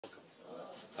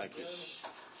Thank you.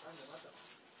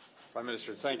 Prime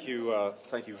Minister, thank you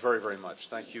very, very much.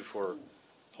 Thank you for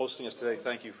hosting us today.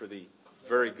 Thank you for the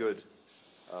very good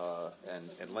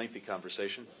and lengthy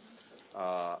conversation.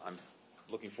 I'm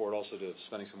looking forward also to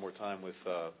spending some more time with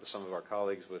some of our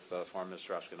colleagues, with Foreign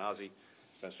Minister Ashkenazi,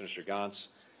 Defense Minister Gantz,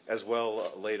 as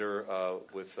well later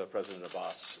with President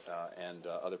Abbas and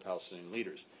other Palestinian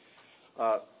leaders.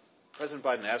 President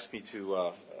Biden asked me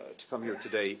to come here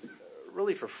today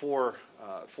really for four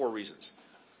reasons.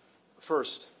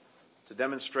 First, to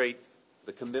demonstrate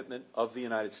the commitment of the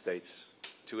United States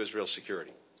to Israel's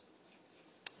security,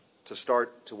 to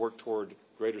start to work toward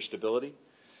greater stability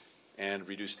and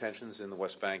reduce tensions in the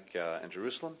West Bank and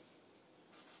Jerusalem,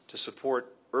 to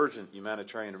support urgent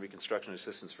humanitarian and reconstruction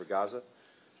assistance for Gaza,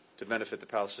 to benefit the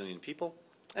Palestinian people,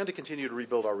 and to continue to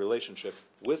rebuild our relationship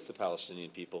with the Palestinian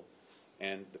people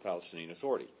and the Palestinian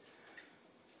Authority.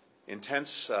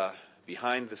 Intense,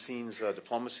 behind-the-scenes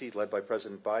diplomacy led by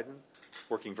President Biden,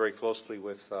 working very closely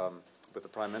with the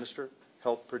Prime Minister,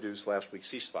 helped produce last week's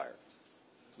ceasefire.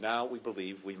 Now we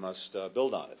believe we must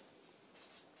build on it.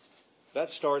 That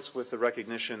starts with the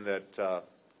recognition that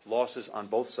losses on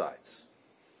both sides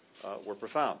were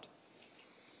profound.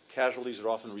 Casualties are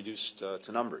often reduced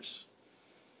to numbers,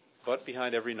 but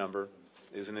behind every number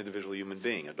is an individual human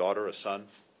being, a daughter, a son,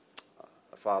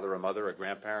 a father, a mother, a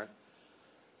grandparent,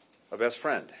 a best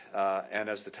friend. And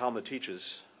as the Talmud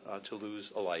teaches, to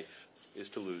lose a life is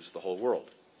to lose the whole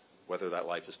world, whether that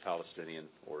life is Palestinian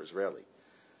or Israeli.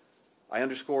 I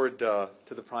underscored to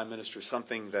the Prime Minister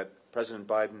something that President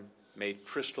Biden made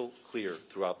crystal clear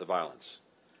throughout the violence.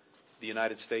 The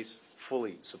United States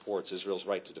fully supports Israel's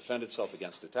right to defend itself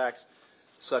against attacks,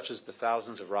 such as the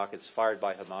thousands of rockets fired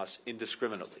by Hamas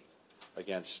indiscriminately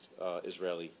against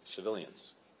Israeli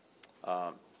civilians.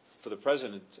 For the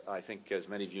President, I think, as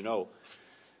many of you know,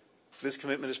 this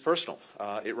commitment is personal.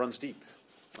 It runs deep.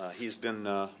 He's been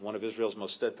one of Israel's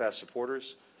most steadfast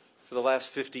supporters for the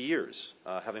last 50 years,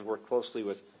 having worked closely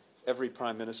with every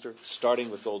prime minister,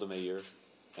 starting with Golda Meir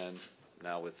and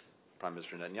now with Prime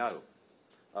Minister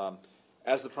Netanyahu.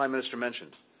 As the Prime Minister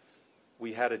mentioned,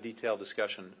 we had a detailed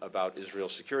discussion about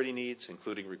Israel's security needs,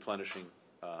 including replenishing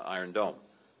Iron Dome.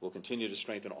 We'll continue to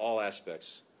strengthen all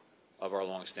aspects of our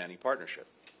long-standing partnership.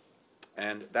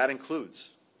 And that includes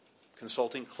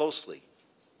consulting closely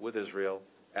with Israel,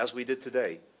 as we did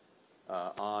today,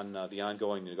 on the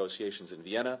ongoing negotiations in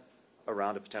Vienna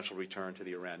around a potential return to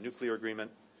the Iran nuclear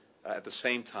agreement, at the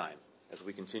same time as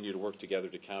we continue to work together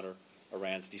to counter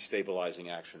Iran's destabilizing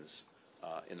actions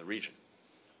in the region.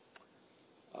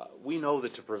 We know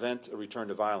that to prevent a return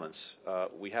to violence,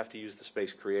 we have to use the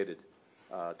space created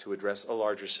to address a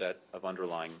larger set of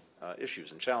underlying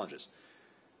issues and challenges.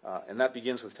 And that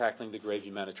begins with tackling the grave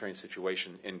humanitarian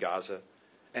situation in Gaza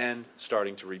and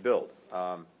starting to rebuild.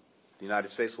 The United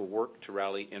States will work to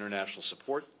rally international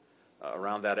support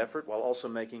around that effort while also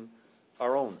making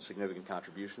our own significant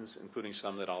contributions, including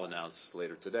some that I'll announce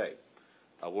later today.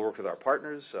 We'll work with our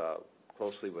partners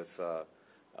closely with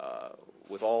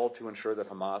all to ensure that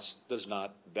Hamas does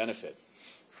not benefit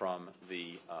from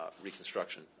the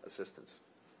reconstruction assistance.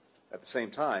 At the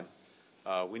same time,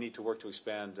 we need to work to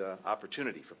expand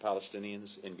opportunity for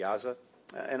Palestinians in Gaza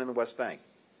and in the West Bank,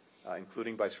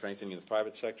 including by strengthening the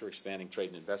private sector, expanding trade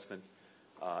and investment,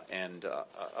 and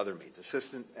other means.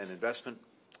 Assistance and investment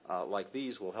like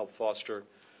these will help foster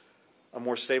a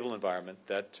more stable environment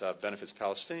that benefits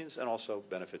Palestinians and also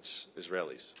benefits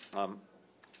Israelis.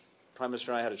 Prime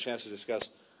Minister and I had a chance to discuss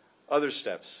other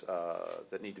steps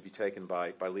that need to be taken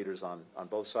by leaders on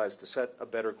both sides to set a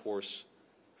better course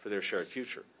for their shared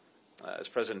future. As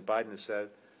President Biden has said,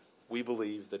 we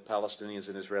believe that Palestinians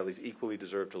and Israelis equally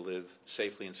deserve to live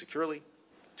safely and securely,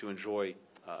 to enjoy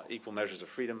equal measures of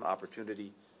freedom,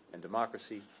 opportunity, and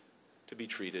democracy, to be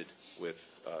treated with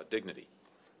dignity.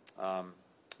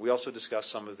 We also discussed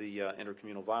some of the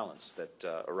intercommunal violence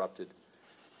that erupted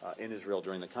in Israel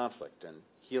during the conflict, and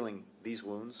healing these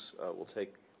wounds will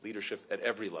take leadership at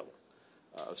every level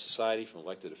of society, from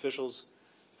elected officials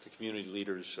to community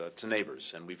leaders to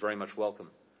neighbors, and we very much welcome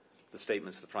the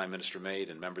statements the Prime Minister made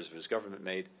and members of his government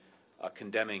made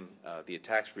condemning the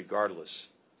attacks regardless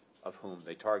of whom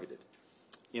they targeted.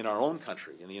 In our own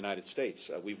country, in the United States,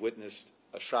 we've witnessed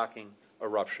a shocking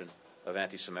eruption of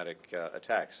anti-Semitic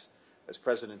attacks. As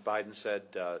President Biden said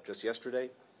just yesterday,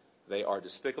 they are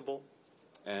despicable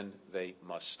and they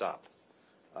must stop.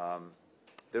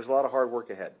 There's a lot of hard work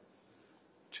ahead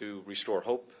to restore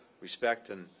hope, respect,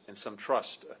 and some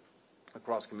trust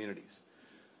across communities.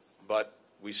 But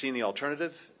we've seen the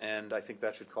alternative, and I think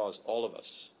that should cause all of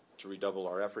us to redouble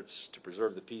our efforts to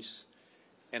preserve the peace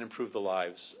and improve the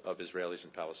lives of Israelis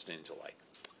and Palestinians alike.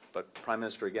 But Prime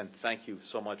Minister, again, thank you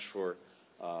so much for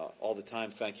all the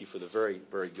time. Thank you for the very,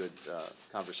 very good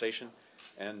conversation.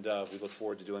 And we look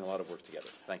forward to doing a lot of work together.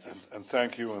 Thank you. And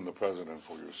thank you and the President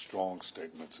for your strong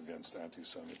statements against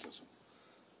anti-Semitism.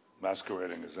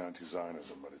 Masquerading as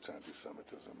anti-Zionism, but it's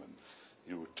anti-Semitism. And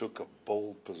you took a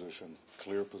bold position,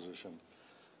 clear position,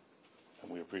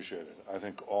 and we appreciate it. I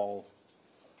think all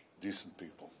decent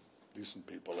people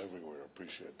everywhere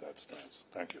appreciate that stance.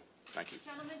 Thank you. Thank you.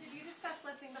 Gentlemen, did you discuss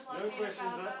lifting the No blockade of questions.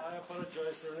 Gaza? I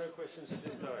apologize. There are no questions at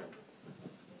this time.